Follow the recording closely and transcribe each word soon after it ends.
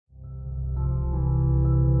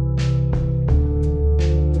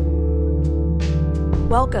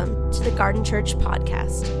Welcome to the Garden.church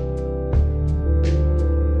podcast.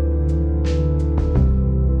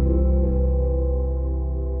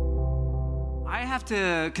 I have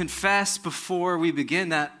to confess before we begin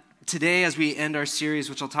that today, as we end our series,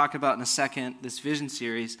 which I'll talk about in a second, this vision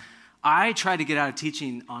series, I tried to get out of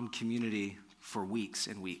teaching on community for weeks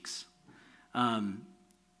and weeks.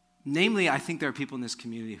 Namely, I think there are people in this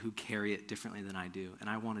community who carry it differently than I do, and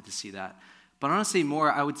I wanted to see that. But honestly,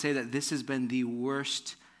 more, I would say that this has been the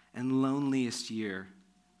worst and loneliest year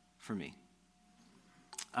for me.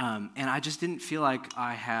 And I just didn't feel like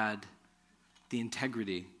I had the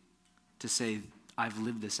integrity to say I've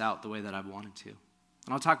lived this out the way that I've wanted to. And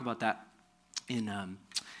I'll talk about that in a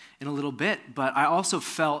little bit. But I also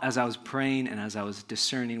felt, as I was praying and as I was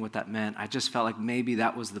discerning what that meant, I just felt like maybe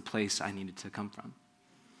that was the place I needed to come from.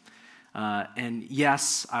 And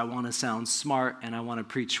yes, I want to sound smart and I want to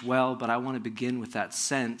preach well, but I want to begin with that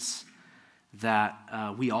sense that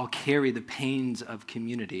we all carry the pains of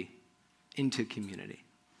community into community.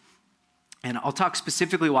 And I'll talk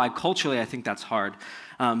specifically why culturally I think that's hard.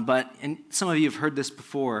 And some of you have heard this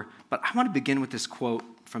before, but I want to begin with this quote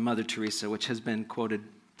from Mother Teresa, which has been quoted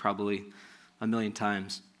probably a million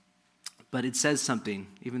times. But it says something,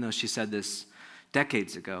 even though she said this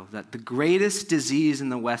decades ago, that the greatest disease in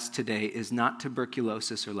the West today is not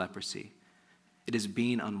tuberculosis or leprosy. It is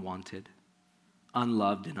being unwanted,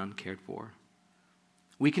 unloved, and uncared for.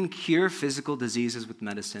 We can cure physical diseases with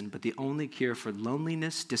medicine, but the only cure for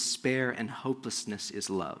loneliness, despair, and hopelessness is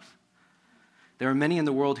love. There are many in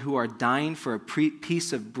the world who are dying for a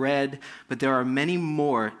piece of bread, but there are many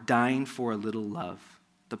more dying for a little love.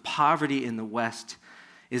 The poverty in the West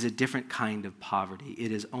is a different kind of poverty. It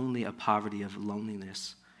is only a poverty of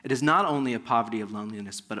loneliness. It is not only a poverty of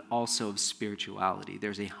loneliness, but also of spirituality.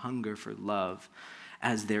 There's a hunger for love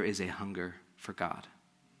as there is a hunger for God.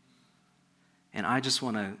 And I just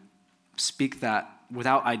want to speak that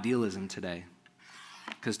without idealism today,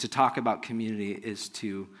 because to talk about community is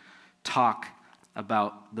to talk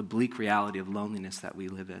about the bleak reality of loneliness that we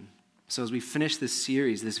live in. So as we finish this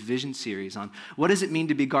series, this vision series on what does it mean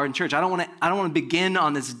to be Garden Church, I don't want to begin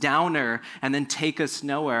on this downer and then take us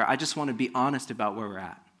nowhere. I just want to be honest about where we're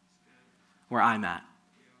at, where I'm at.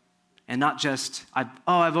 And not just, I've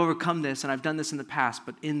overcome this and I've done this in the past,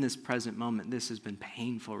 but in this present moment, this has been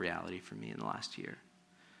painful reality for me in the last year.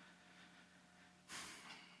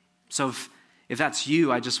 So if that's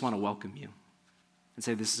you, I just want to welcome you and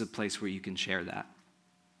say this is a place where you can share that,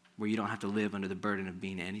 where you don't have to live under the burden of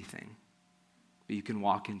being anything. But you can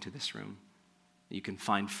walk into this room. You can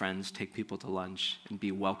find friends, take people to lunch, and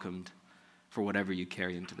be welcomed for whatever you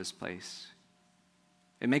carry into this place.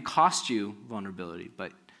 It may cost you vulnerability,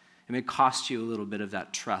 but it may cost you a little bit of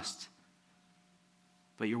that trust.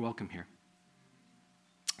 But you're welcome here.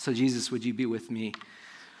 So Jesus, would you be with me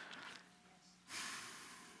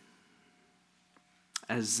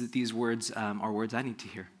as these words are words I need to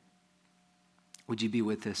hear? Would you be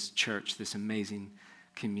with this church, this amazing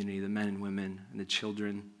community, the men and women and the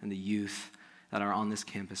children and the youth that are on this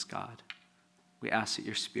campus, God? We ask that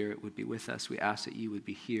your Spirit would be with us. We ask that you would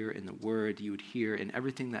be here in the word, you would hear in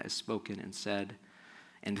everything that is spoken and said,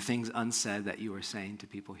 and the things unsaid that you are saying to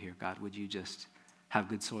people here. God, would you just have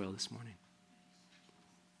good soil this morning?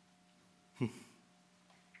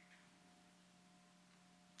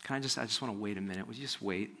 I just want to wait a minute. Would you just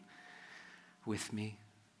wait with me?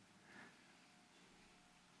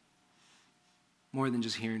 More than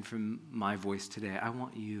just hearing from my voice today, I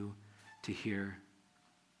want you to hear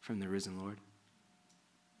from the risen Lord.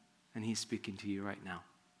 And he's speaking to you right now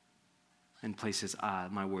in places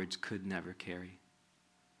my words could never carry.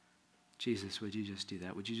 Jesus, would you just do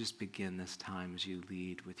that? Would you just begin this time as you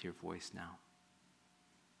lead with your voice now?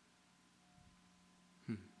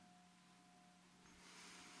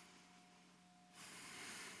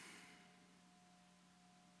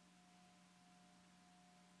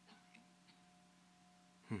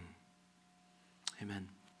 Amen.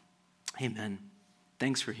 Amen.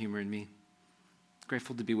 Thanks for humoring me.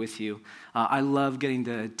 Grateful to be with you. I love getting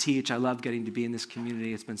to teach. I love getting to be in this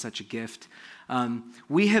community. It's been such a gift.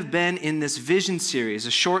 We have been in this vision series,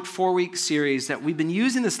 a short 4-week series that we've been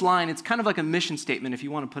using this line. It's kind of like a mission statement. If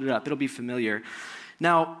you want to put it up, it'll be familiar.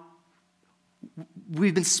 Now,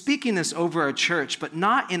 we've been speaking this over our church, but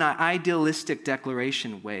not in an idealistic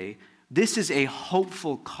declaration way. This is a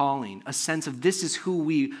hopeful calling, a sense of this is who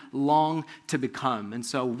we long to become. And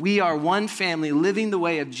so we are one family living the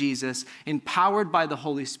way of Jesus, empowered by the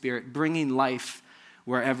Holy Spirit, bringing life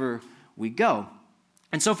wherever we go.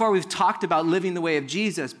 And so far we've talked about living the way of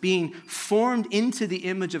Jesus, being formed into the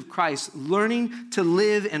image of Christ, learning to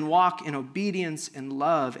live and walk in obedience and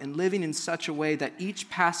love, and living in such a way that each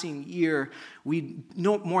passing year we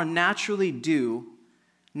more naturally do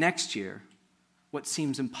next year what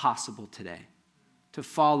seems impossible today, to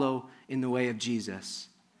follow in the way of Jesus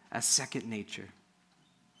as second nature.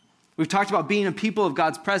 We've talked about being a people of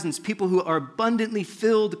God's presence, people who are abundantly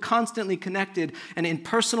filled, constantly connected, and in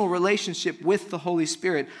personal relationship with the Holy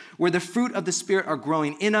Spirit, where the fruit of the Spirit are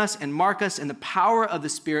growing in us and mark us, and the power of the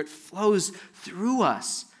Spirit flows through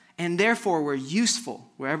us, and therefore we're useful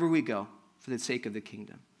wherever we go for the sake of the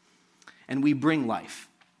kingdom. And we bring life.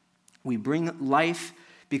 We bring life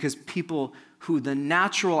because people who the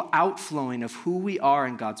natural outflowing of who we are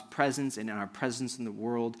in God's presence and in our presence in the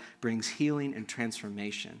world brings healing and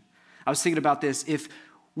transformation. I was thinking about this. If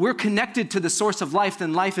we're connected to the source of life,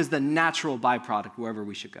 then life is the natural byproduct wherever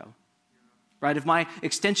we should go. Right? If my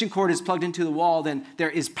extension cord is plugged into the wall, then there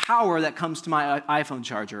is power that comes to my iPhone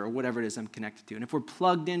charger or whatever it is I'm connected to. And if we're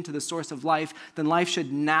plugged into the source of life, then life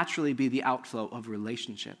should naturally be the outflow of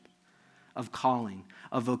relationship, of calling,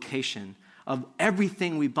 of vocation, of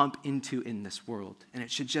everything we bump into in this world. And it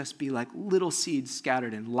should just be like little seeds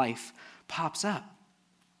scattered and life pops up.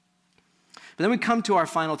 But then we come to our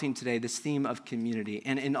final theme today, this theme of community.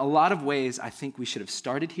 And in a lot of ways, I think we should have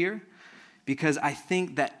started here, because I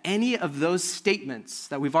think that any of those statements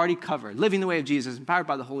that we've already covered, living the way of Jesus, empowered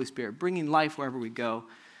by the Holy Spirit, bringing life wherever we go,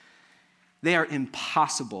 they are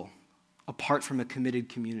impossible apart from a committed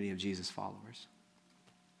community of Jesus followers.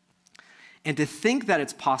 And to think that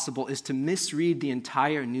it's possible is to misread the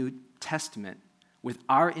entire New Testament with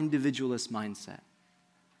our individualist mindset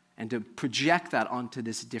and to project that onto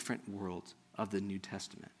this different world of the New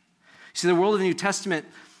Testament. See, the world of the New Testament,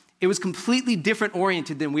 it was completely different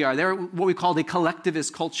oriented than we are. They're what we call a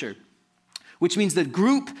collectivist culture, which means the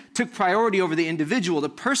group took priority over the individual. The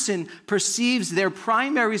person perceives their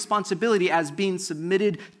primary responsibility as being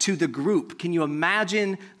submitted to the group. Can you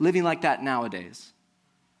imagine living like that nowadays?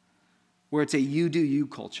 Where it's a you do you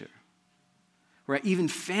culture, where even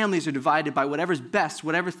families are divided by whatever's best,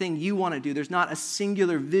 whatever thing you want to do. There's not a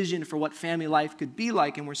singular vision for what family life could be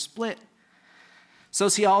like, and we're split.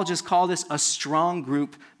 Sociologists call this a strong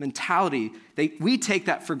group mentality. We take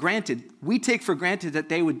that for granted. We take for granted that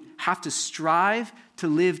they would have to strive to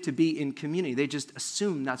live to be in community. They just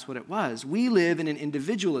assume that's what it was. We live in an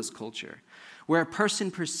individualist culture where a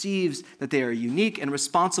person perceives that they are unique and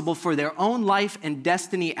responsible for their own life and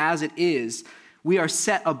destiny as it is. We are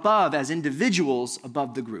set above, as individuals,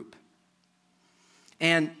 above the group.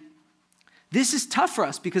 And this is tough for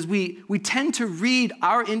us because we tend to read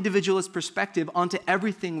our individualist perspective onto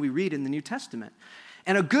everything we read in the New Testament.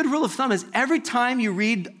 And a good rule of thumb is every time you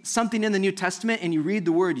read something in the New Testament and you read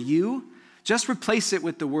the word you, just replace it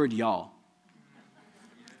with the word y'all.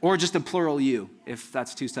 Or just a plural you, if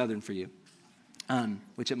that's too southern for you,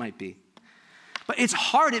 which it might be. But it's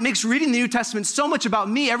hard. It makes reading the New Testament so much about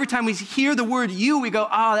me. Every time we hear the word you, we go,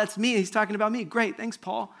 that's me. He's talking about me. Great, thanks,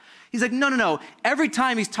 Paul. He's like, no. Every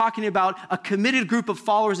time he's talking about a committed group of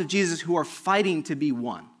followers of Jesus who are fighting to be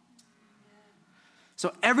one.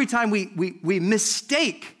 So every time we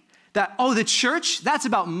mistake that, the church, that's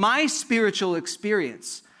about my spiritual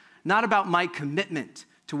experience, not about my commitment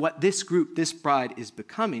to what this group, this bride is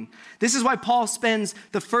becoming. This is why Paul spends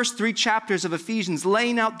the first 3 chapters of Ephesians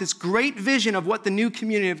laying out this great vision of what the new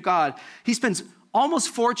community of God. He spends almost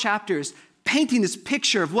 4 chapters painting this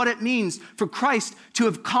picture of what it means for Christ to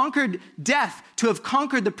have conquered death, to have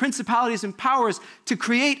conquered the principalities and powers, to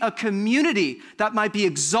create a community that might be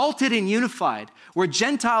exalted and unified, where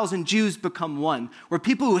Gentiles and Jews become one, where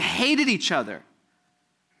people who hated each other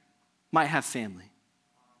might have family.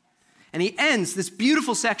 And he ends this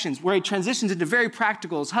beautiful sections where he transitions into very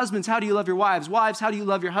practicals. Husbands, how do you love your wives? Wives, how do you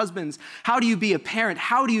love your husbands? How do you be a parent?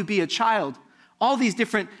 How do you be a child? All these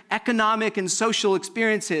different economic and social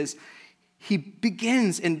experiences. He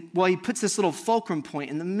begins, he puts this little fulcrum point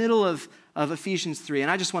in the middle of Ephesians 3,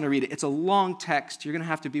 and I just want to read it. It's a long text. You're going to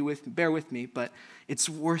have to bear with me, but it's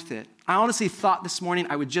worth it. I honestly thought this morning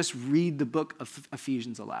I would just read the book of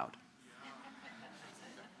Ephesians aloud,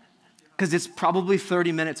 because it's probably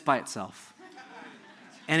 30 minutes by itself.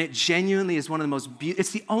 And it genuinely is one of the most beautiful.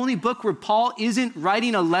 It's the only book where Paul isn't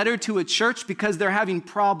writing a letter to a church because they're having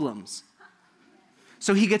problems.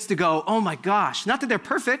 So he gets to go, oh my gosh, not that they're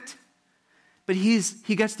perfect, but he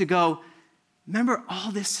gets to go, remember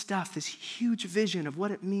all this stuff, this huge vision of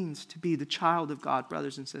what it means to be the child of God,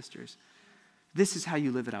 brothers and sisters. This is how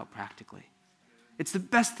you live it out practically. It's the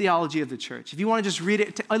best theology of the church. If you want to just read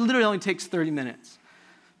it, it literally only takes 30 minutes.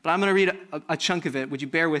 But I'm going to read a chunk of it. Would you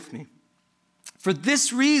bear with me? For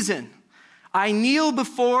this reason, I kneel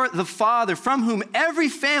before the Father, from whom every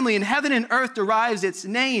family in heaven and earth derives its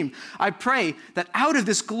name. I pray that out of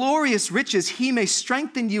this glorious riches he may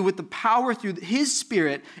strengthen you with the power through his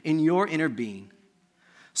Spirit in your inner being,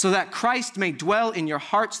 so that Christ may dwell in your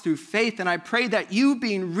hearts through faith. And I pray that you,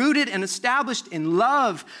 being rooted and established in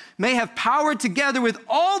love, may have power together with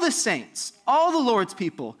all the saints, all the Lord's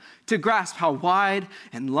people, to grasp how wide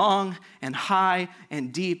and long and high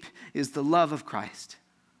and deep is the love of Christ.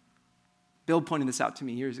 Bill pointed this out to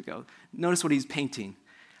me years ago. Notice what he's painting.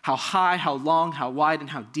 How high, how long, how wide, and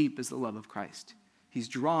how deep is the love of Christ. He's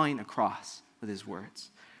drawing across with his words.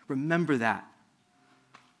 Remember that.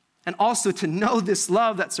 And also to know this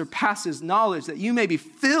love that surpasses knowledge, that you may be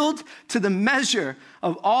filled to the measure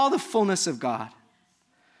of all the fullness of God.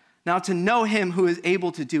 Now to know him who is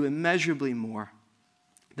able to do immeasurably more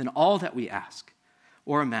than all that we ask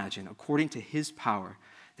or imagine, according to his power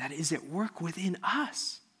that is at work within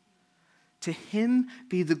us. To him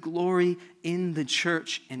be the glory in the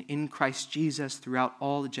church and in Christ Jesus throughout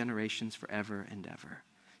all the generations forever and ever.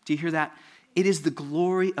 Do you hear that? It is the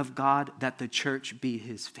glory of God that the church be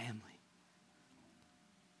his family.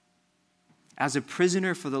 As a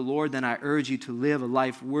prisoner for the Lord, then I urge you to live a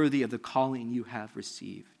life worthy of the calling you have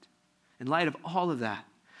received. In light of all of that,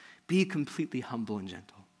 be completely humble and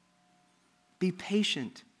gentle. Be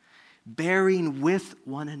patient, bearing with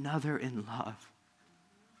one another in love.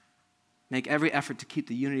 Make every effort to keep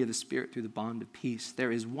the unity of the Spirit through the bond of peace.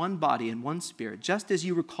 There is one body and one Spirit, just as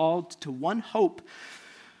you were called to one hope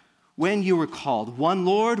when you were called. One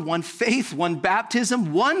Lord, one faith, one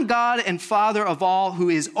baptism, one God and Father of all, who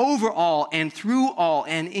is over all and through all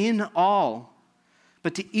and in all.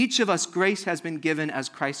 But to each of us grace has been given as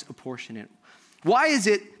Christ apportioned it. Why is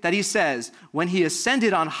it that he says, when he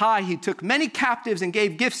ascended on high, he took many captives and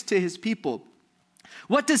gave gifts to his people?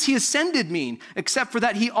 What does he ascended mean, except for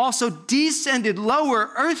that he also descended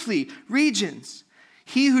lower earthly regions?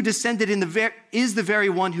 He who descended is the very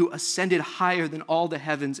one who ascended higher than all the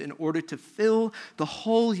heavens in order to fill the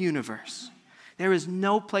whole universe. There is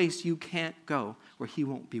no place you can't go where he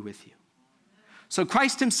won't be with you. So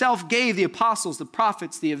Christ himself gave the apostles, the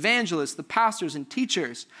prophets, the evangelists, the pastors, and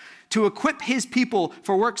teachers to equip his people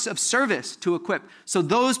for works of service, to equip. So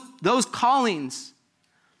those callings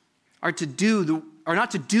are not to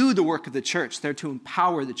do the work of the church. They're to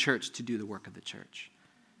empower the church to do the work of the church.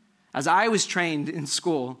 As I was trained in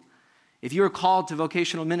school, if you are called to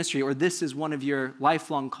vocational ministry, or this is one of your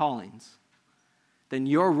lifelong callings, then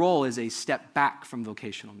your role is a step back from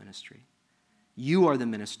vocational ministry. You are the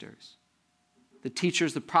ministers. The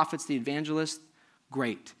teachers, the prophets, the evangelists,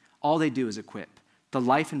 great. All they do is equip. The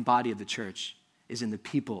life and body of the church is in the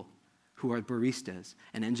people who are baristas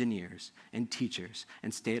and engineers and teachers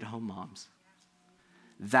and stay-at-home moms.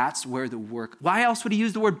 That's where the work, why else would he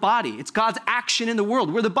use the word body? It's God's action in the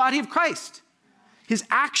world. We're the body of Christ. His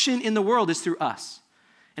action in the world is through us.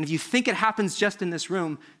 And if you think it happens just in this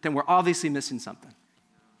room, then we're obviously missing something.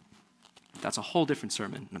 That's a whole different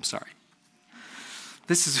sermon, and I'm sorry.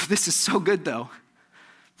 This is so good though.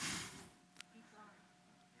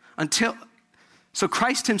 So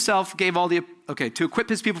Christ himself gave to equip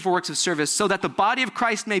his people for works of service, so that the body of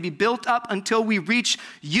Christ may be built up until we reach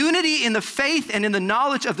unity in the faith and in the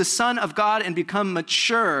knowledge of the Son of God and become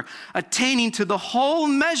mature, attaining to the whole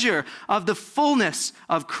measure of the fullness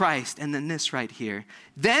of Christ. And then this right here.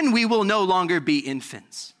 Then we will no longer be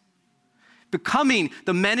infants, becoming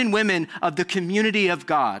the men and women of the community of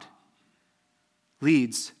God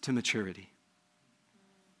leads to maturity.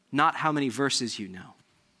 Not how many verses you know.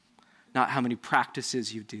 Not how many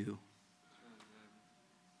practices you do.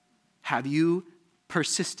 Have you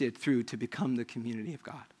persisted through to become the community of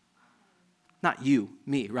God? Not you,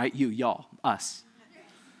 me, right? You, y'all, us.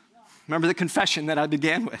 Remember the confession that I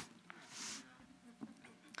began with.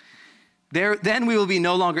 Then we will be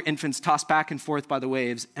no longer infants tossed back and forth by the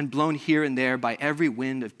waves and blown here and there by every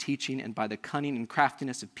wind of teaching and by the cunning and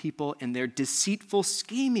craftiness of people and their deceitful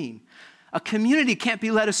scheming. A community can't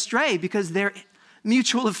be led astray because their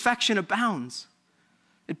mutual affection abounds.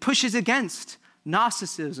 It pushes against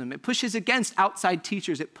Gnosticism. It pushes against outside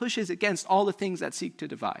teachers. It pushes against all the things that seek to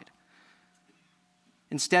divide.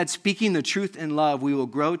 Instead, speaking the truth in love, we will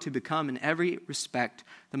grow to become in every respect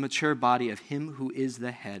the mature body of him who is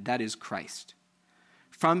the head, that is Christ.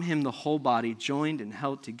 From him, the whole body, joined and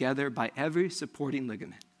held together by every supporting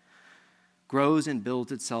ligament, grows and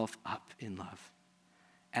builds itself up in love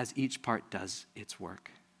as each part does its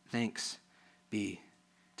work. Thanks be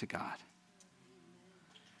to God.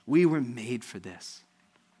 We were made for this.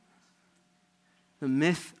 The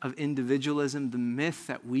myth of individualism, the myth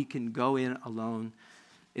that we can go in alone,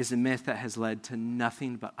 is a myth that has led to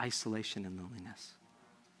nothing but isolation and loneliness.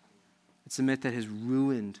 It's a myth that has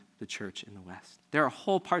ruined the church in the West. There are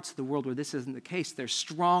whole parts of the world where this isn't the case. There's a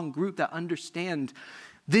strong group that understand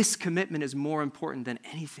this commitment is more important than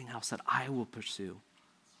anything else that I will pursue.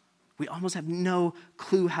 We almost have no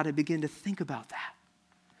clue how to begin to think about that.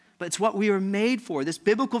 But it's what we were made for, this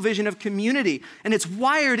biblical vision of community, and it's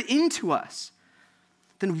wired into us.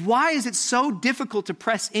 Then why is it so difficult to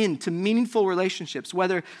press into meaningful relationships,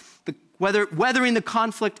 weathering the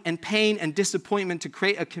conflict and pain and disappointment to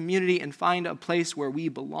create a community and find a place where we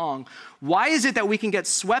belong? Why is it that we can get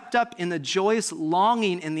swept up in the joyous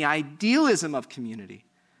longing and the idealism of community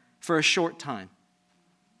for a short time?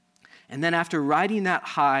 And then after riding that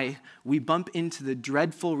high, we bump into the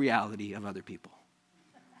dreadful reality of other people.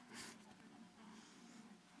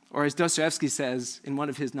 Or as Dostoevsky says in one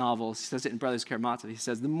of his novels, he says it in Brothers Karamazov, he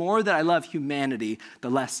says, the more that I love humanity, the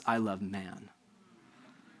less I love man.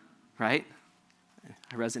 Right?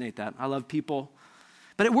 I resonate that. I love people.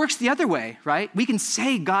 But it works the other way, right? We can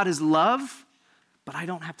say God is love, but I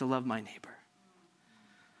don't have to love my neighbor.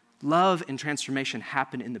 Love and transformation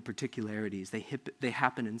happen in the particularities. They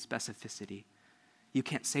happen in specificity. You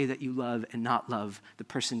can't say that you love and not love the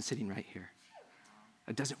person sitting right here.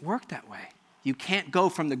 It doesn't work that way. You can't go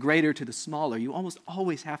from the greater to the smaller. You almost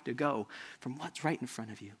always have to go from what's right in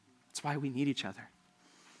front of you. That's why we need each other.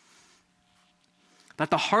 But at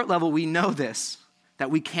the heart level, we know this,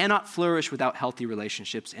 that we cannot flourish without healthy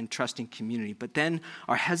relationships and trusting community. But then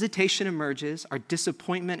our hesitation emerges, our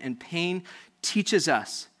disappointment and pain teaches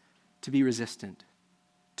us to be resistant,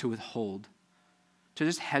 to withhold, to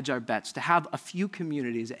just hedge our bets, to have a few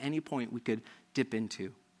communities at any point we could dip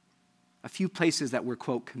into, a few places that we're,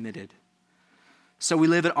 quote, committed. So we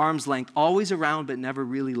live at arm's length, always around but never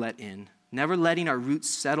really let in, never letting our roots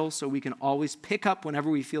settle so we can always pick up whenever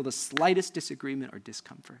we feel the slightest disagreement or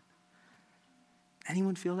discomfort.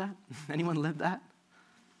 Anyone feel that? Anyone live that?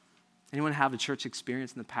 Anyone have a church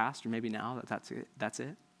experience in the past or maybe now that's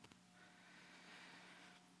it?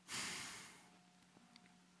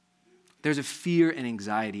 There's a fear and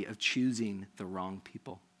anxiety of choosing the wrong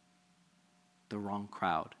people, the wrong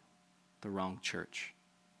crowd, the wrong church.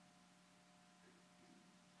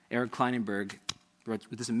 Eric Kleinenberg wrote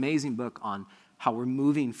this amazing book on how we're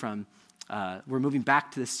moving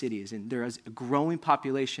back to the cities, and there is a growing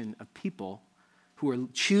population of people who are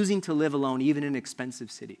choosing to live alone even in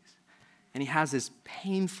expensive cities. And he has this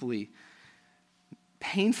painfully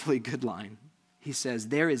good line. He says,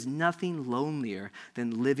 there is nothing lonelier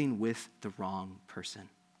than living with the wrong person.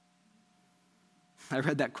 I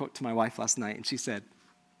read that quote to my wife last night, and she said,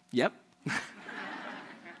 yep.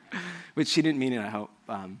 Which she didn't mean it, I hope.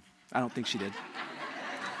 I don't think she did.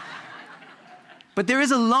 But there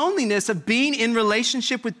is a loneliness of being in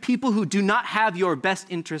relationship with people who do not have your best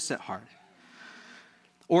interests at heart.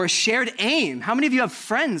 Or a shared aim. How many of you have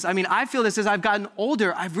friends? I mean, I feel this as I've gotten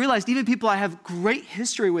older. I've realized even people I have great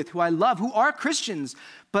history with, who I love, who are Christians,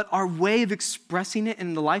 but our way of expressing it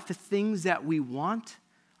in the life, the things that we want,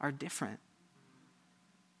 are different.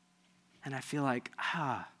 And I feel like,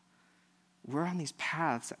 we're on these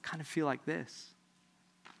paths that kind of feel like this.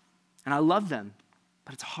 And I love them,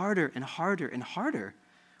 but it's harder and harder and harder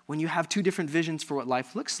when you have two different visions for what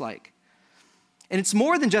life looks like. And it's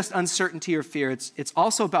more than just uncertainty or fear. It's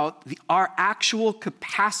also about our actual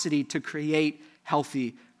capacity to create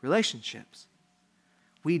healthy relationships.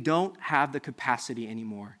 We don't have the capacity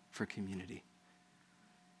anymore for community.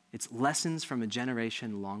 It's lessons from a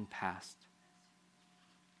generation long past.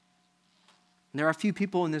 And there are a few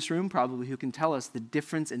people in this room probably who can tell us the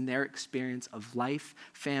difference in their experience of life,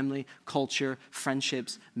 family, culture,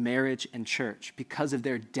 friendships, marriage, and church because of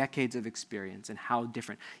their decades of experience and how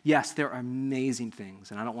different. Yes, there are amazing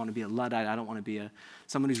things, and I don't want to be a Luddite. I don't want to be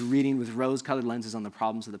someone who's reading with rose-colored lenses on the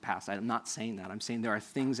problems of the past. I'm not saying that. I'm saying there are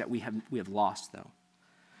things that we have lost, though.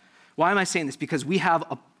 Why am I saying this? Because we have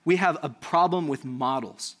a problem with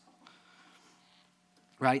models,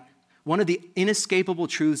 right? One of the inescapable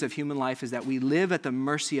truths of human life is that we live at the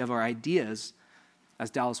mercy of our ideas, as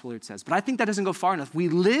Dallas Willard says. But I think that doesn't go far enough. We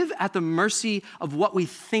live at the mercy of what we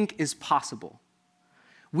think is possible.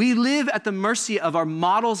 We live at the mercy of our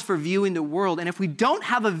models for viewing the world. And if we don't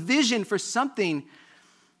have a vision for something,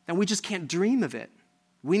 then we just can't dream of it.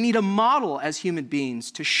 We need a model as human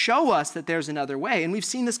beings to show us that there's another way. And we've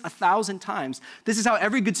seen this 1,000 times. This is how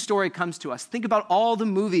every good story comes to us. Think about all the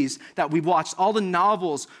movies that we've watched, all the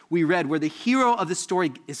novels we read where the hero of the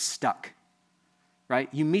story is stuck, right?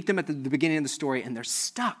 You meet them at the beginning of the story and they're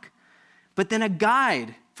stuck. But then a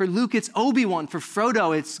guide For Luke, it's Obi-Wan. For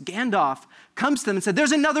Frodo, it's Gandalf. Comes to them and said,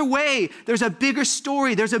 there's another way. There's a bigger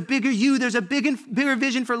story. There's a bigger you. There's a bigger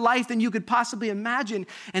vision for life than you could possibly imagine.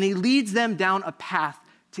 And he leads them down a path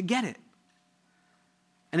to get it.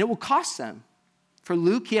 And it will cost them. For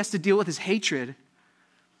Luke, he has to deal with his hatred.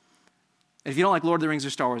 And if you don't like Lord of the Rings or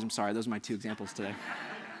Star Wars, I'm sorry. Those are my two examples today.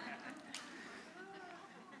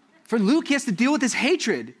 For Luke, he has to deal with his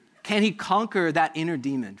hatred. Can he conquer that inner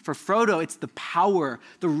demon? For Frodo, it's the power,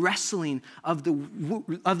 the wrestling of the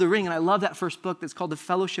ring. And I love that first book that's called The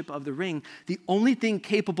Fellowship of the Ring. The only thing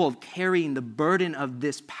capable of carrying the burden of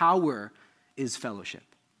this power is fellowship.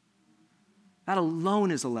 That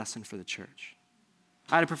alone is a lesson for the church.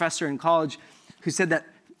 I had a professor in college who said that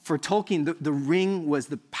for Tolkien, the ring was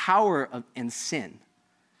the power and sin.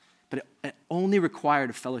 But it only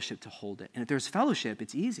required a fellowship to hold it. And if there's fellowship,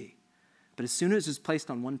 it's easy. But as soon as it was placed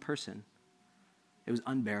on one person, it was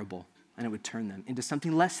unbearable, and it would turn them into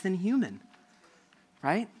something less than human,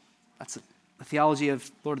 right? That's a theology of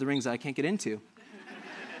Lord of the Rings that I can't get into.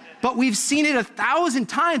 But we've seen it 1,000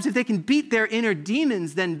 times. If they can beat their inner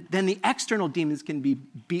demons, then the external demons can be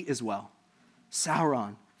beat as well.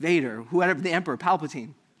 Sauron, Vader, whoever, the Emperor,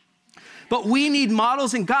 Palpatine. But we need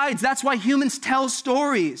models and guides. That's why humans tell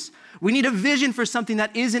stories. We need a vision for something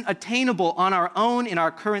that isn't attainable on our own in our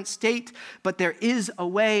current state, but there is a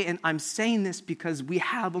way, and I'm saying this because we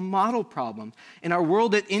have a model problem. In our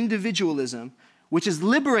world of individualism, which is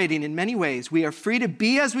liberating in many ways, we are free to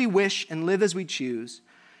be as we wish and live as we choose.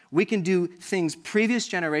 We can do things previous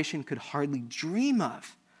generation could hardly dream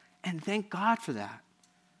of, and thank God for that.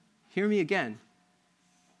 Hear me again.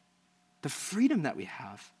 The freedom that we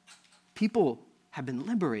have, people have been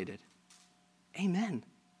liberated. Amen.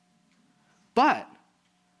 But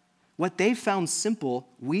what they found simple,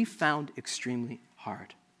 we found extremely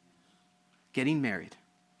hard. Getting married,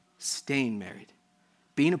 staying married,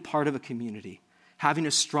 being a part of a community, having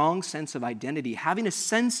a strong sense of identity, having a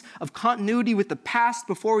sense of continuity with the past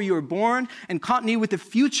before you were born and continuity with the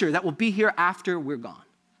future that will be here after we're gone.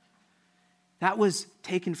 That was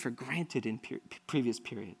taken for granted in previous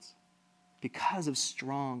periods because of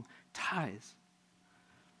strong ties.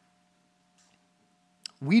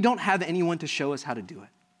 We don't have anyone to show us how to do it.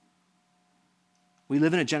 We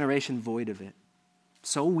live in a generation void of it.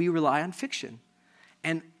 So we rely on fiction.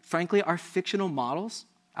 And frankly, our fictional models,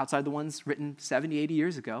 outside the ones written 70, 80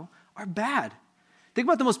 years ago, are bad. Think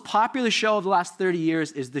about the most popular show of the last 30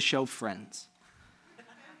 years is the show Friends.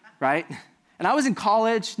 Right? And I was in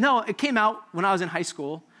college. No, it came out when I was in high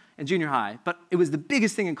school and junior high, but it was the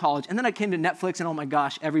biggest thing in college. And then I came to Netflix, and oh my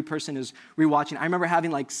gosh, every person is rewatching. I remember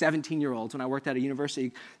having like 17-year-olds when I worked at a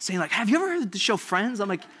university saying like, have you ever heard of the show Friends? I'm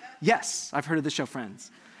like, yes, I've heard of the show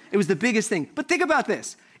Friends. It was the biggest thing. But think about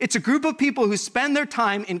this. It's a group of people who spend their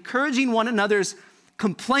time encouraging one another's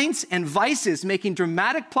complaints and vices, making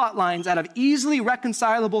dramatic plot lines out of easily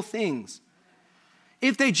reconcilable things.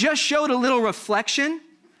 If they just showed a little reflection,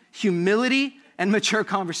 humility, and mature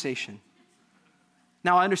conversation.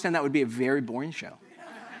 Now, I understand that would be a very boring show.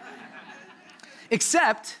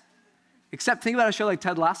 Except think about a show like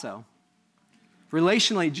Ted Lasso.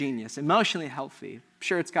 Relationally genius, emotionally healthy.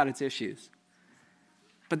 Sure, it's got its issues.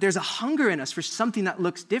 But there's a hunger in us for something that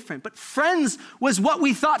looks different. But Friends was what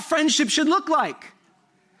we thought friendship should look like.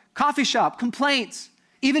 Coffee shop, complaints,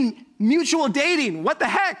 even mutual dating. What the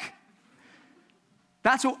heck?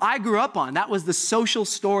 That's what I grew up on. That was the social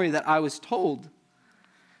story that I was told.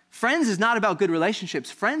 Friends is not about good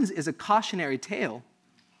relationships. Friends is a cautionary tale.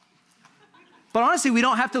 But honestly, we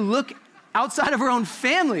don't have to look outside of our own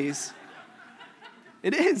families.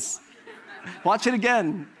 It is. Watch it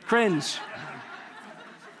again. Cringe.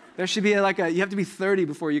 There should be you have to be 30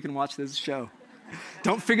 before you can watch this show.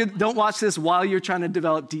 Don't watch this while you're trying to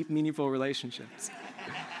develop deep, meaningful relationships.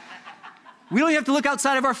 We don't have to look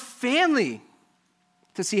outside of our family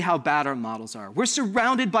to see how bad our models are. We're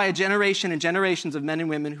surrounded by a generation and generations of men and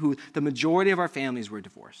women who the majority of our families were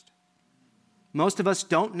divorced. Most of us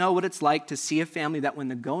don't know what it's like to see a family that when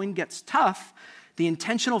the going gets tough, the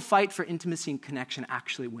intentional fight for intimacy and connection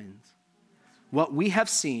actually wins. What we have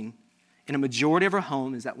seen in a majority of our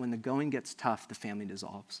home is that when the going gets tough, the family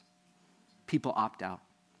dissolves. People opt out.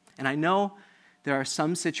 And I know there are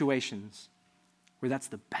some situations where that's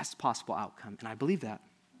the best possible outcome, and I believe that.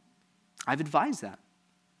 I've advised that.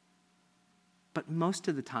 But most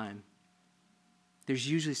of the time, there's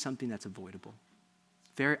usually something that's avoidable.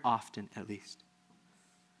 Very often, at least.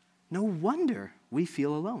 No wonder we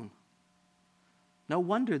feel alone. No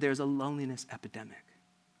wonder there's a loneliness epidemic.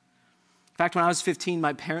 In fact, when I was 15,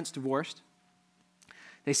 my parents divorced.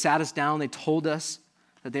 They sat us down. They told us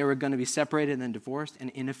that they were going to be separated and then divorced. And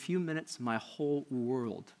in a few minutes, my whole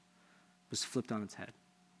world was flipped on its head.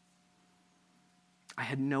 I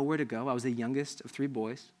had nowhere to go. I was the youngest of 3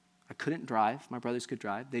 boys. I couldn't drive. My brothers could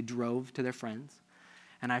drive. They drove to their friends.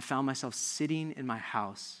 And I found myself sitting in my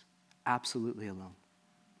house absolutely alone,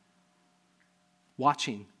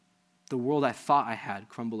 watching the world I thought I had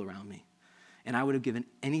crumble around me. And I would have given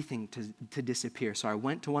anything to disappear. So I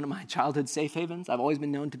went to one of my childhood safe havens. I've always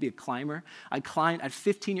been known to be a climber. At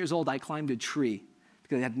 15 years old, I climbed a tree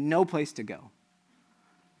because I had no place to go.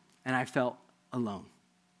 And I felt alone.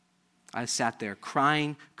 I sat there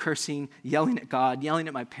crying, cursing, yelling at God, yelling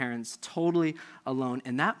at my parents, totally alone.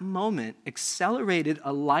 And that moment accelerated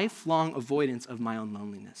a lifelong avoidance of my own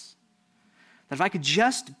loneliness. That if I could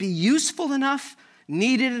just be useful enough,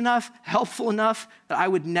 needed enough, helpful enough, that I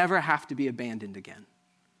would never have to be abandoned again.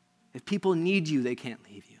 If people need you, they can't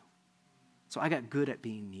leave you. So I got good at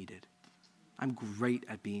being needed. I'm great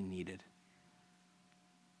at being needed.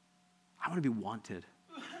 I want to be wanted.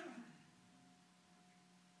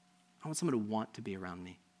 I want someone to want to be around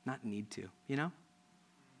me, not need to, you know?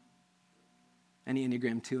 Any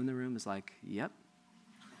Enneagram 2 in the room is like, yep.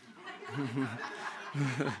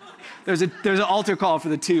 There's an altar call for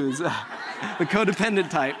the 2s, the codependent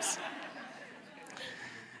types.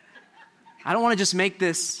 I don't want to just make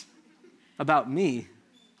this about me,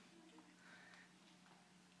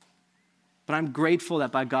 but I'm grateful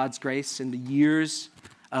that by God's grace in the years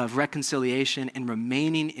of reconciliation and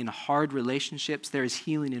remaining in hard relationships, there is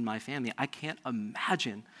healing in my family. I can't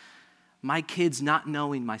imagine my kids not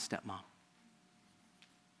knowing my stepmom.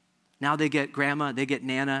 Now they get grandma, they get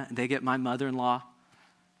Nana, they get my mother-in-law.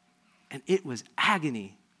 And it was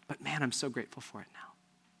agony, but man, I'm so grateful for it now.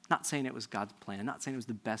 Not saying it was God's plan, not saying it was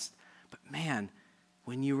the best, but man,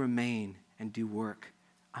 when you remain and do work,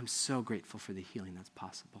 I'm so grateful for the healing that's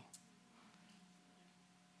possible.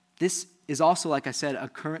 This is also, like I said, a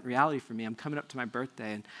current reality for me. I'm coming up to my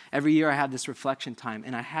birthday, and every year I have this reflection time,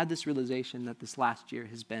 and I had this realization that this last year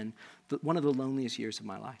has been one of the loneliest years of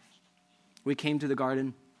my life. We came to the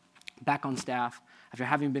garden, back on staff, after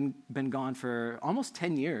having been gone for almost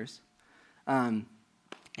 10 years,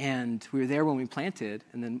 and we were there when we planted,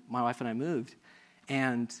 and then my wife and I moved,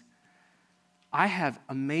 and I have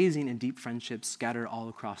amazing and deep friendships scattered all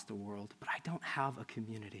across the world, but I don't have a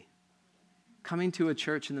community. Coming to a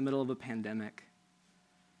church in the middle of a pandemic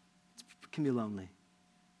can be lonely.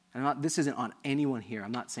 And this isn't on anyone here.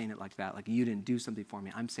 I'm not saying it like that, like you didn't do something for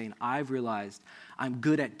me. I'm saying I've realized I'm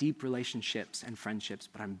good at deep relationships and friendships,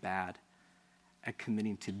 but I'm bad at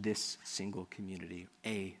committing to this single community,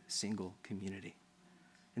 a single community.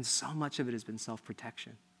 And so much of it has been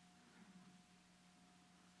self-protection.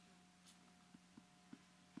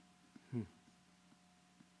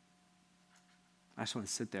 I just want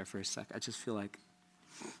to sit there for a sec. I just feel like,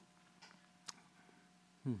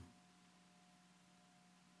 you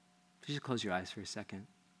should close your eyes for a second.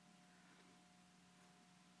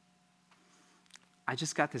 I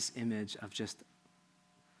just got this image of just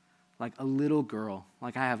like a little girl.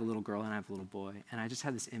 Like I have a little girl and I have a little boy. And I just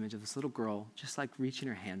had this image of this little girl just like reaching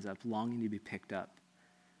her hands up, longing to be picked up.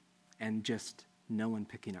 And just no one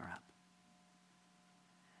picking her up.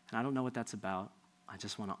 And I don't know what that's about. I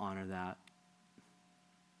just want to honor that.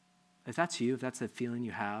 If that's you, if that's a feeling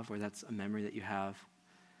you have, or that's a memory that you have,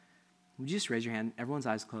 would you just raise your hand? Everyone's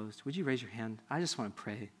eyes closed. Would you raise your hand? I just want to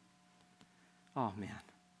pray. Oh, man.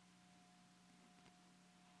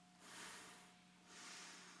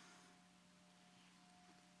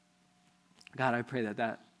 God, I pray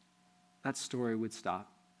that story would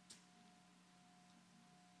stop.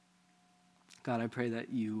 God, I pray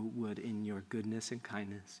that you would, in your goodness and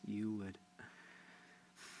kindness, you would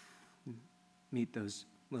meet those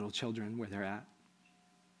little children where they're at,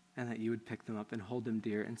 and that you would pick them up and hold them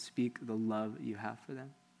dear and speak the love you have for them.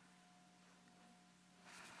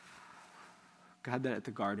 God, that at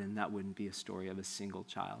the garden, that wouldn't be a story of a single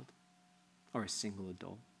child or a single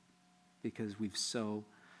adult, because we've so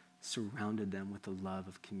surrounded them with the love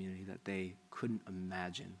of community that they couldn't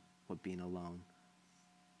imagine what being alone.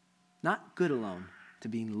 Not good alone, to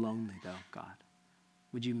being lonely though, God.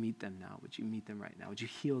 Would you meet them now? Would you meet them right now? Would you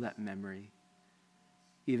heal that memory?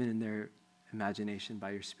 Even in their imagination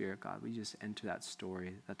by your Spirit, God, would you just enter that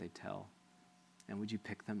story that they tell? And would you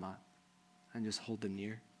pick them up and just hold them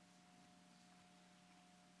near?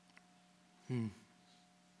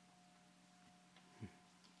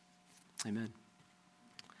 Amen.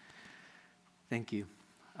 Thank you.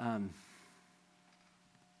 Man,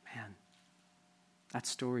 that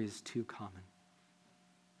story is too common.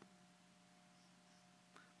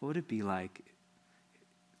 What would it be like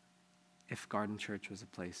if Garden Church was a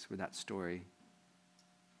place where that story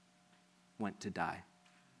went to die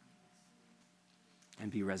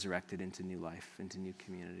and be resurrected into new life, into new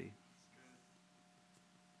community.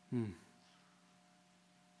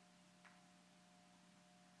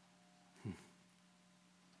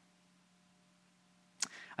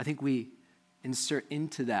 I think we insert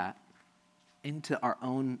into that, into our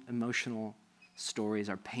own emotional stories,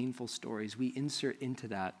 our painful stories, we insert into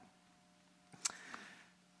that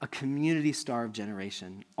a community-starved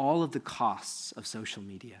generation, all of the costs of social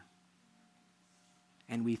media.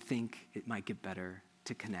 And we think it might get better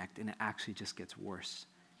to connect, and it actually just gets worse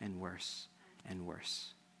and worse and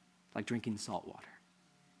worse, like drinking salt water.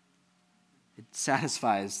 It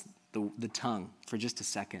satisfies the tongue for just a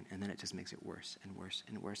second, and then it just makes it worse and worse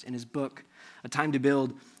and worse. In his book, A Time to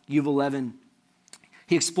Build, Yuval Levin,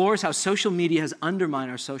 he explores how social media has undermined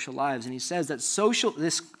our social lives, and he says that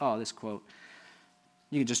this quote,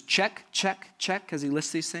 you can just check as he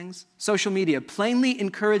lists these things. Social media plainly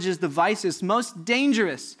encourages the vices most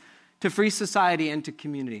dangerous to free society and to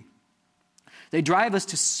community. They drive us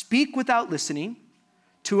to speak without listening,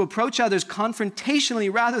 to approach others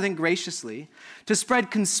confrontationally rather than graciously, to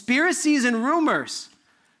spread conspiracies and rumors.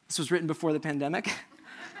 This was written before the pandemic.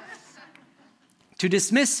 To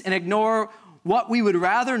dismiss and ignore what we would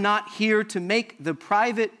rather not hear, to make the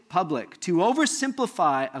private public, to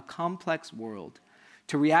oversimplify a complex world,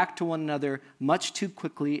 to react to one another much too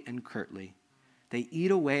quickly and curtly. They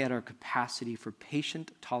eat away at our capacity for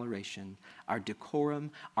patient toleration, our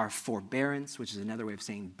decorum, our forbearance, which is another way of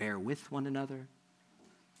saying bear with one another,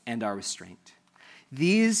 and our restraint.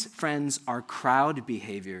 These, friends, are crowd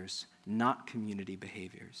behaviors, not community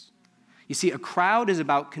behaviors. You see, a crowd is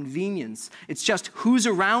about convenience. It's just who's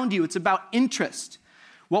around you. It's about interest.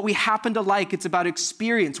 What we happen to like. It's about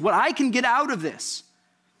experience. What I can get out of this.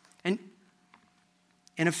 And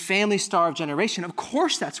in a family-starved generation, of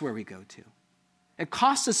course that's where we go to. It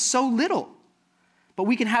costs us so little. But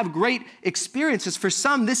we can have great experiences. For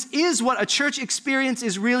some, this is what a church experience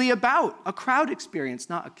is really about. A crowd experience,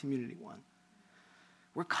 not a community one.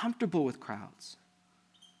 We're comfortable with crowds.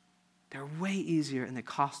 They're way easier and they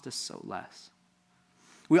cost us so less.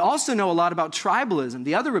 We also know a lot about tribalism,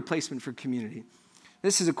 the other replacement for community.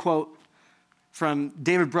 This is a quote from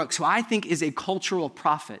David Brooks, who I think is a cultural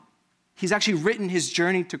prophet. He's actually written his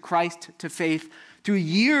journey to Christ, to faith, through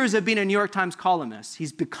years of being a New York Times columnist.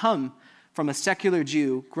 He's become, from a secular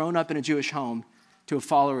Jew, grown up in a Jewish home, to a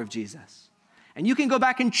follower of Jesus. And you can go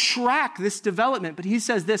back and track this development, but he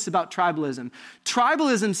says this about tribalism.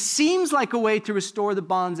 Tribalism seems like a way to restore the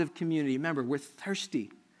bonds of community. Remember, we're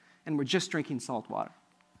thirsty, and we're just drinking salt water.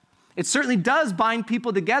 It certainly does bind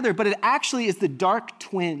people together, but it actually is the dark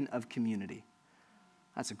twin of community.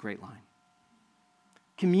 That's a great line.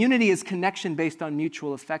 Community is connection based on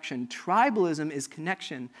mutual affection. Tribalism is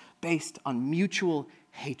connection based on mutual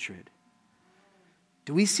hatred.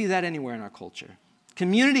 Do we see that anywhere in our culture?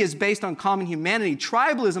 Community is based on common humanity.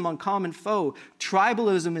 Tribalism on common foe.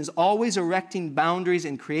 Tribalism is always erecting boundaries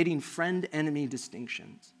and creating friend-enemy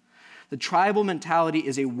distinctions. The tribal mentality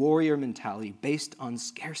is a warrior mentality based on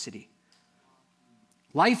scarcity.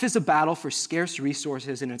 Life is a battle for scarce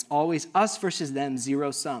resources, and it's always us versus them,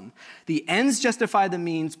 zero sum. The ends justify the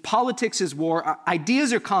means. Politics is war. Our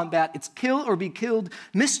ideas are combat. It's kill or be killed.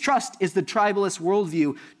 Mistrust is the tribalist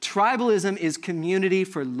worldview. Tribalism is community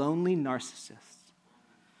for lonely narcissists.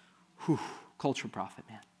 Whew, culture prophet,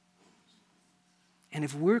 man. And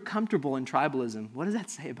if we're comfortable in tribalism, what does that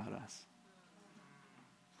say about us?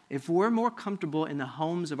 If we're more comfortable in the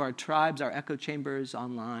homes of our tribes, our echo chambers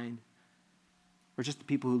online, or just the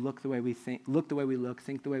people who look the way we think,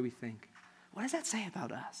 think the way we think, what does that say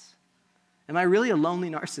about us? Am I really a lonely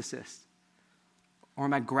narcissist? Or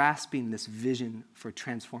am I grasping this vision for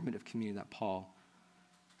transformative community that Paul?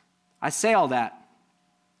 I say all that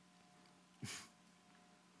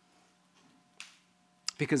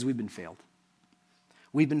because we've been failed.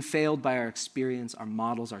 We've been failed by our experience, our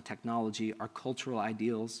models, our technology, our cultural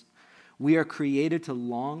ideals. We are created to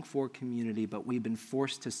long for community, but we've been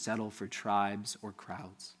forced to settle for tribes or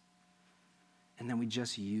crowds. And then we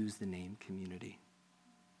just use the name community.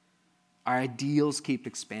 Our ideals keep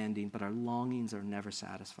expanding, but our longings are never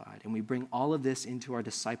satisfied. And we bring all of this into our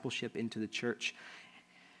discipleship, into the church.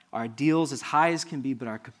 Our ideals as high as can be, but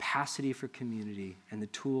our capacity for community and the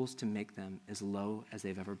tools to make them as low as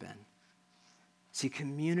they've ever been. See,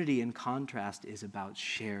 community, in contrast, is about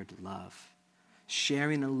shared love.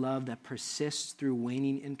 Sharing a love that persists through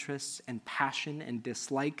waning interests and passion and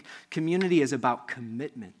dislike. Community is about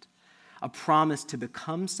commitment, a promise to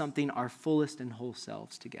become something our fullest and whole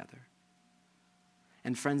selves together.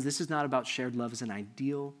 And friends, this is not about shared love as an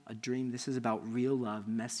ideal, a dream. This is about real love,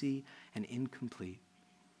 messy and incomplete.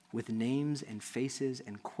 with names and faces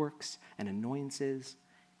and quirks and annoyances,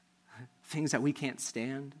 things that we can't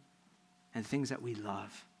stand and things that we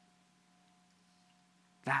love.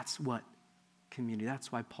 That's what community,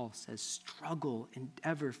 that's why Paul says, struggle,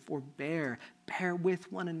 endeavor, forbear, bear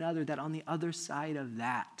with one another, that on the other side of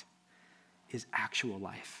that is actual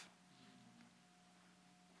life.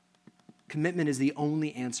 Commitment is the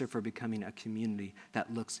only answer for becoming a community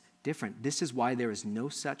that looks different. This is why there is no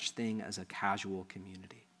such thing as a casual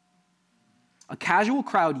community. A casual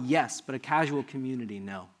crowd, yes, but a casual community,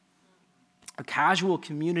 no. A casual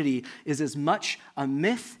community is as much a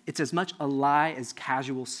myth, it's as much a lie as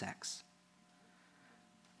casual sex.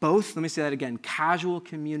 Both, let me say that again, casual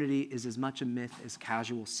community is as much a myth as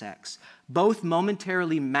casual sex. Both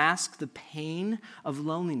momentarily mask the pain of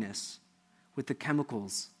loneliness with the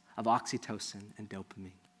chemicals of oxytocin and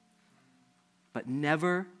dopamine. But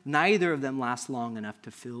neither of them last long enough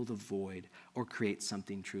to fill the void or create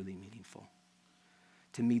something truly meaningful,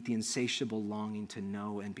 to meet the insatiable longing to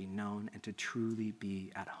know and be known and to truly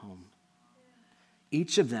be at home.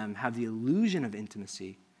 Each of them have the illusion of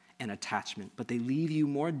intimacy and attachment, but they leave you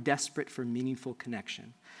more desperate for meaningful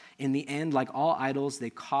connection. In the end, like all idols,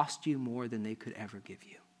 they cost you more than they could ever give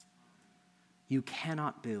you. We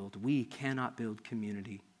cannot build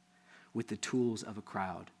community with the tools of a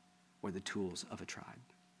crowd or the tools of a tribe.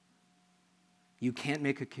 You can't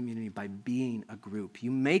make a community by being a group.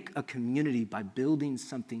 You make a community by building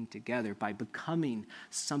something together, by becoming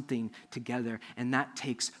something together, and that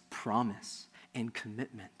takes promise and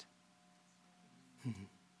commitment.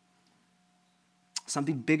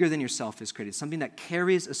 Something bigger than yourself is created, something that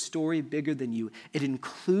carries a story bigger than you. It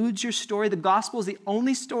includes your story. The gospel is the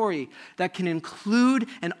only story that can include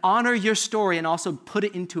and honor your story and also put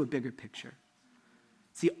it into a bigger picture.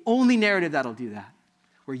 It's the only narrative that'll do that,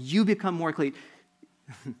 where you become more clear.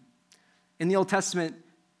 In the Old Testament,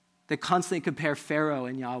 they constantly compare Pharaoh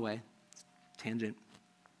and Yahweh. Tangent.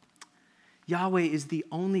 Yahweh is the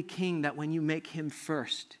only king that when you make him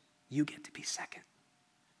first, you get to be second.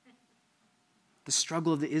 The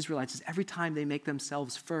struggle of the Israelites is every time they make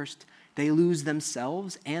themselves first, they lose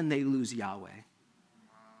themselves and they lose Yahweh.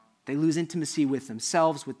 They lose intimacy with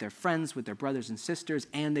themselves, with their friends, with their brothers and sisters,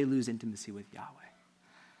 and they lose intimacy with Yahweh.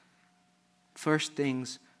 First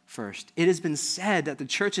things first. It has been said that the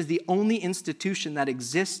church is the only institution that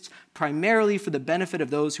exists primarily for the benefit of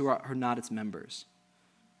those who are not its members.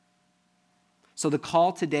 So the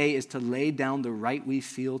call today is to lay down the right we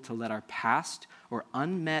feel to let our past or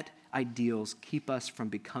unmet ideals keep us from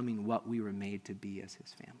becoming what we were made to be as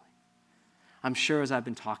his family. I'm sure as I've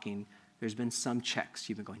been talking, there's been some checks.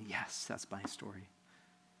 You've been going, yes, that's my story.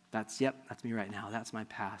 That's me right now. That's my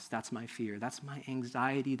past. That's my fear. That's my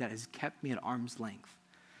anxiety that has kept me at arm's length.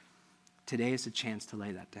 Today is a chance to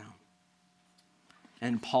lay that down.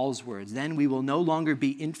 And Paul's words, then we will no longer be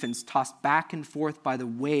infants tossed back and forth by the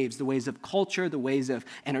waves of culture, the waves of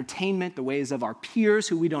entertainment, the waves of our peers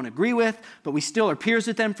who we don't agree with, but we still are peers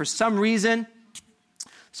with them for some reason.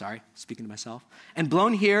 Sorry, speaking to myself. And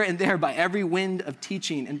blown here and there by every wind of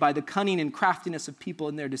teaching and by the cunning and craftiness of people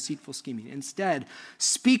in their deceitful scheming. Instead,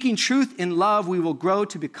 speaking truth in love, we will grow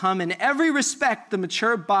to become in every respect the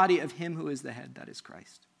mature body of him who is the head, that is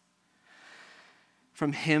Christ.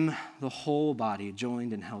 From him, the whole body,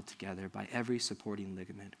 joined and held together by every supporting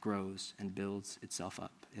ligament, grows and builds itself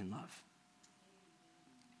up in love.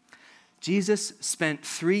 Jesus spent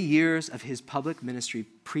 3 years of his public ministry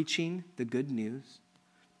preaching the good news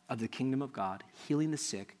of the kingdom of God, healing the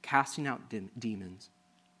sick, casting out demons.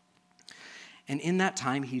 And in that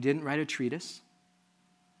time, he didn't write a treatise.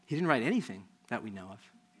 He didn't write anything that we know of,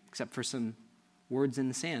 except for some words in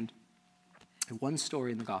the sand and one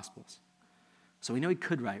story in the Gospels. So we know he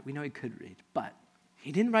could write, we know he could read, but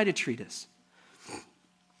he didn't write a treatise.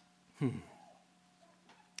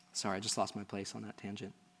 Sorry, I just lost my place on that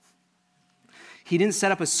tangent. He didn't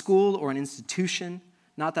set up a school or an institution.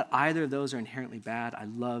 Not that either of those are inherently bad. I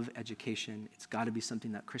love education. It's got to be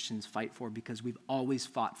something that Christians fight for because we've always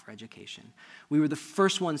fought for education. We were the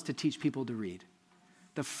first ones to teach people to read.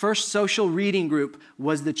 The first social reading group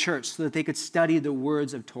was the church so that they could study the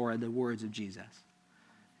words of Torah, the words of Jesus.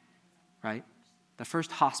 Right? The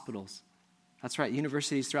first hospitals. That's right,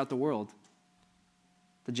 universities throughout the world.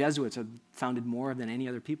 The Jesuits have founded more than any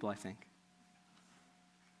other people, I think.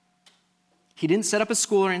 He didn't set up a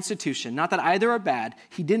school or institution. Not that either are bad.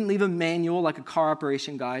 He didn't leave a manual like a car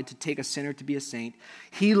operation guide to take a sinner to be a saint.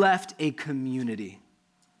 He left a community.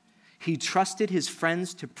 He trusted his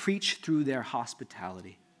friends to preach through their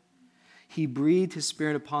hospitality. he breathed his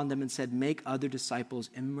Spirit upon them and said, make other disciples,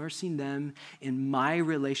 immersing them in my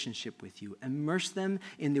relationship with you. Immerse them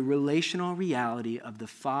in the relational reality of the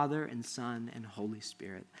Father and Son and Holy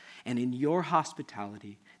Spirit. And in your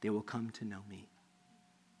hospitality, they will come to know me.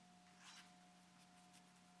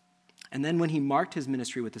 And then when he marked his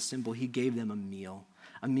ministry with a symbol, he gave them a meal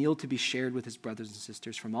to be shared with his brothers and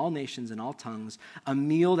sisters from all nations and all tongues, a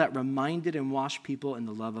meal that reminded and washed people in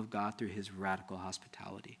the love of God through his radical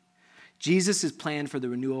hospitality. Jesus' plan for the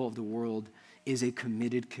renewal of the world is a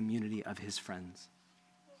committed community of his friends,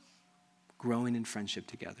 growing in friendship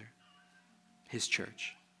together, his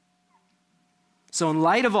church. So in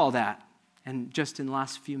light of all that, and just in the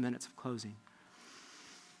last few minutes of closing,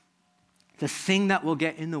 the thing that will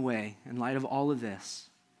get in the way in light of all of this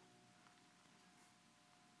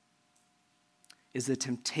is the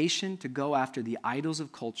temptation to go after the idols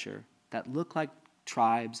of culture that look like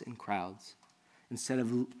tribes and crowds instead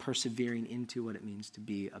of persevering into what it means to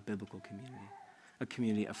be a biblical a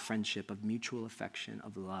community of friendship, of mutual affection,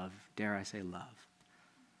 of love, dare I say love,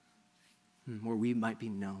 where we might be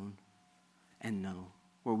known and know,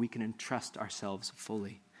 where we can entrust ourselves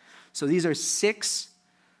fully. So these are 6,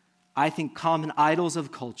 I think, common idols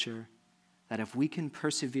of culture that if we can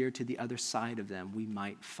persevere to the other side of them, we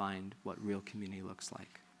might find what real community looks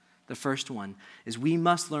like. The first one is we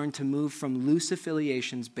must learn to move from loose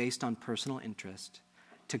affiliations based on personal interest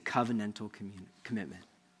to covenantal commitment.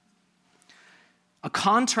 A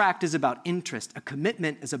contract is about interest. A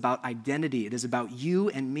commitment is about identity. It is about you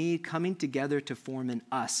and me coming together to form an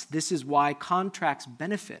us. This is why contracts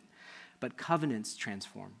benefit, but covenants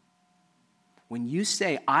transform. When you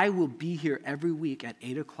say, I will be here every week at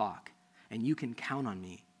 8 o'clock, and you can count on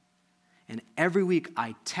me. And every week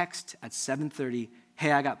I text at 7:30,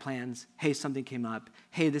 hey, I got plans. Hey, something came up.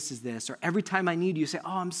 Hey, this is this. Or every time I need you, say,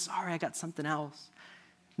 oh, I'm sorry, I got something else.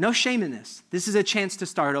 No shame in this. This is a chance to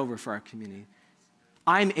start over for our community.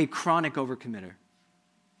 I'm a chronic overcommitter.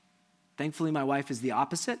 Thankfully, my wife is the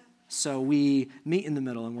opposite, so we meet in the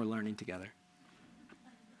middle and we're learning together.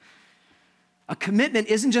 A commitment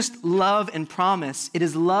isn't just love and promise. It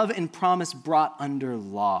is love and promise brought under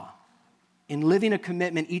law. In living a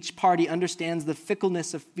commitment, each party understands the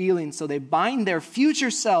fickleness of feelings, so they bind their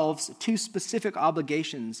future selves to specific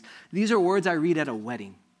obligations. These are words I read at a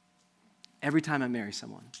wedding every time I marry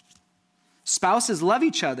someone. Spouses love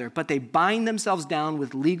each other, but they bind themselves down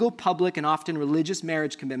with legal, public, and often religious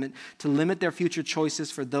marriage commitment to limit their future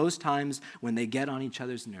choices for those times when they get on each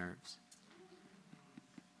other's nerves.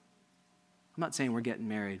 I'm not saying we're getting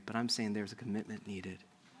married, but I'm saying there's a commitment needed.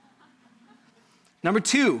 Number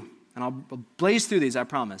 2, and I'll blaze through these, I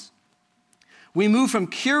promise. We move from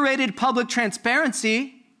curated public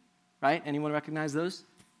transparency, right? Anyone recognize those?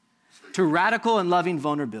 To radical and loving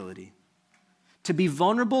vulnerability. To be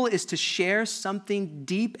vulnerable is to share something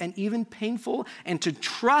deep and even painful and to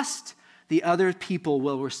trust the other people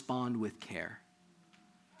will respond with care.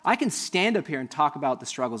 I can stand up here and talk about the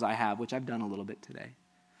struggles I have, which I've done a little bit today.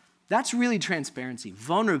 That's really transparency.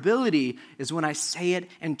 Vulnerability is when I say it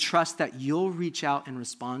and trust that you'll reach out and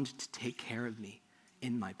respond to take care of me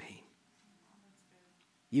in my pain.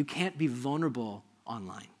 You can't be vulnerable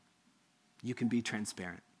online. You can be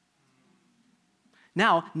transparent.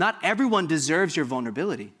 Now, not everyone deserves your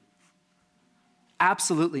vulnerability.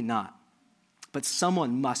 Absolutely not. But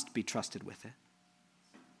someone must be trusted with it.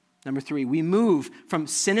 Number 3, we move from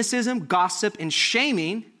cynicism, gossip, and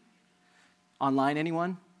shaming, online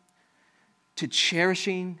anyone, to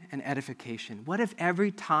cherishing and edification. What if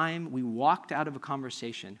every time we walked out of a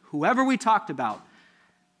conversation, whoever we talked about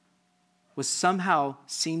was somehow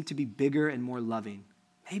seemed to be bigger and more loving,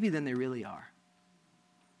 maybe than they really are?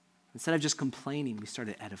 Instead of just complaining, we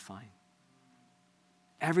started edifying.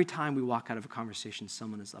 Every time we walk out of a conversation,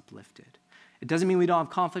 someone is uplifted. It doesn't mean we don't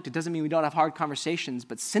have conflict. It doesn't mean we don't have hard conversations.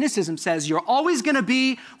 But cynicism says you're always going to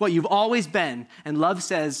be what you've always been. And love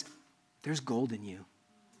says there's gold in you.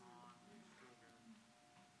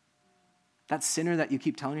 That sinner that you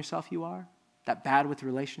keep telling yourself you are, that bad with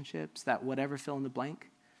relationships, that whatever, fill in the blank,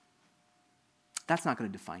 that's not going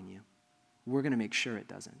to define you. We're going to make sure it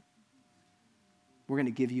doesn't. We're going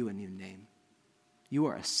to give you a new name. You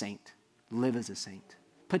are a saint. Live as a saint.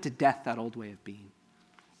 Put to death that old way of being.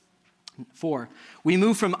 4, we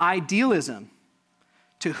move from idealism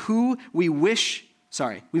to who we wish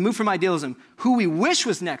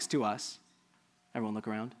was next to us. Everyone look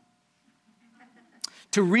around.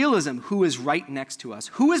 To realism, who is right next to us.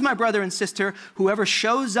 Who is my brother and sister? Whoever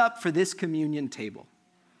shows up for this communion table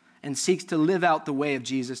and seeks to live out the way of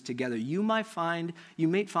Jesus together. You may find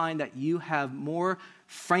that you have more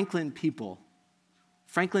Franklin people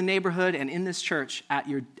Franklin neighborhood and in this church at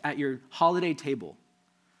your holiday table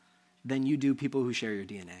than you do people who share your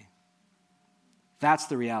DNA. That's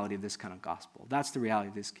the reality of this kind of gospel. That's the reality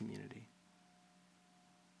of this community.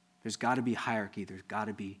 There's got to be hierarchy.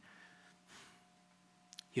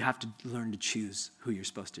 You have to learn to choose who you're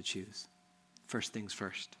supposed to choose. First things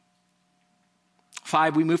first.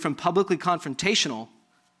 5, we move from publicly confrontational,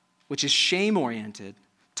 which is shame-oriented,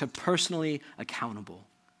 to personally accountable,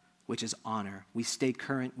 which is honor. We stay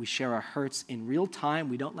current. We share our hurts in real time.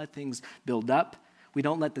 We don't let things build up. We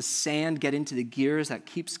don't let the sand get into the gears that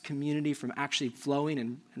keeps community from actually flowing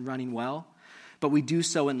and running well. But we do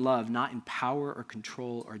so in love, not in power or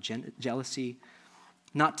control or jealousy,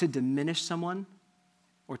 not to diminish someone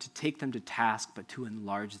or to take them to task, but to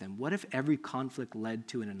enlarge them. What if every conflict led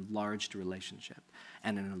to an enlarged relationship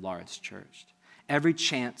and an enlarged church? Every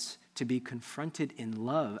chance to be confronted in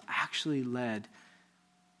love actually led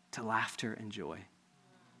to laughter and joy.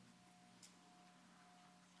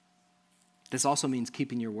 This also means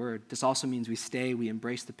keeping your word. This also means we stay, we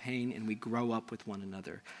embrace the pain, and we grow up with one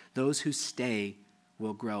another. Those who stay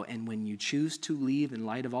will grow. And when you choose to leave, in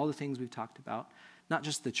light of all the things we've talked about, not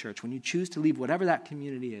just the church, when you choose to leave whatever that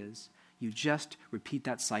community is, you just repeat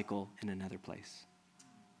that cycle in another place.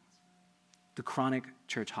 The chronic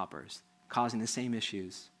church hoppers causing the same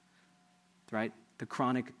issues, right? The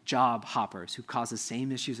chronic job hoppers who cause the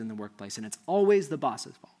same issues in the workplace, and it's always the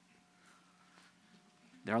boss's fault.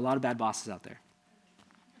 There are a lot of bad bosses out there.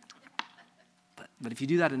 But if you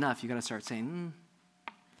do that enough, you got to start saying,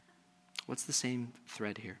 what's the same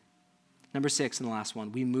thread here? Number 6, and the last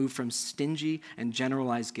one, we move from stingy and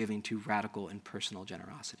generalized giving to radical and personal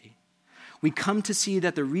generosity. We come to see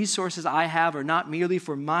that the resources I have are not merely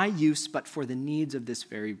for my use, but for the needs of this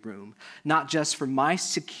very room. Not just for my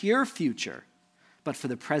secure future, but for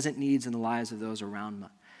the present needs and the lives of those around me.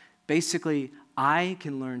 Basically, I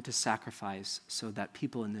can learn to sacrifice so that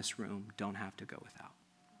people in this room don't have to go without.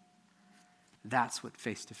 That's what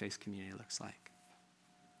face-to-face community looks like.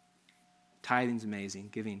 Tithing's amazing,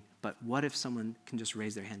 giving, but what if someone can just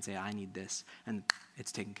raise their hand and say, I need this, and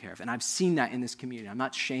it's taken care of? And I've seen that in this community. I'm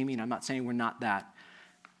not shaming, I'm not saying we're not that,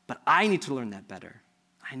 but I need to learn that better.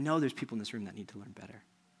 I know there's people in this room that need to learn better.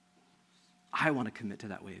 I want to commit to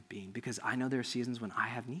that way of being because I know there are seasons when I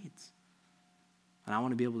have needs. And I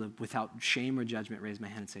want to be able to, without shame or judgment, raise my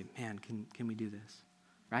hand and say, man, can we do this?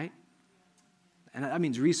 Right? And that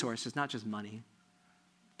means resources, not just money,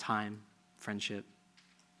 time, friendship,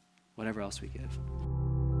 whatever else we give.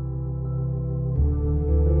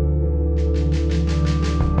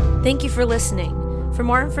 Thank you for listening. For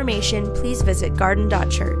more information, please visit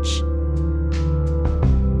garden.church.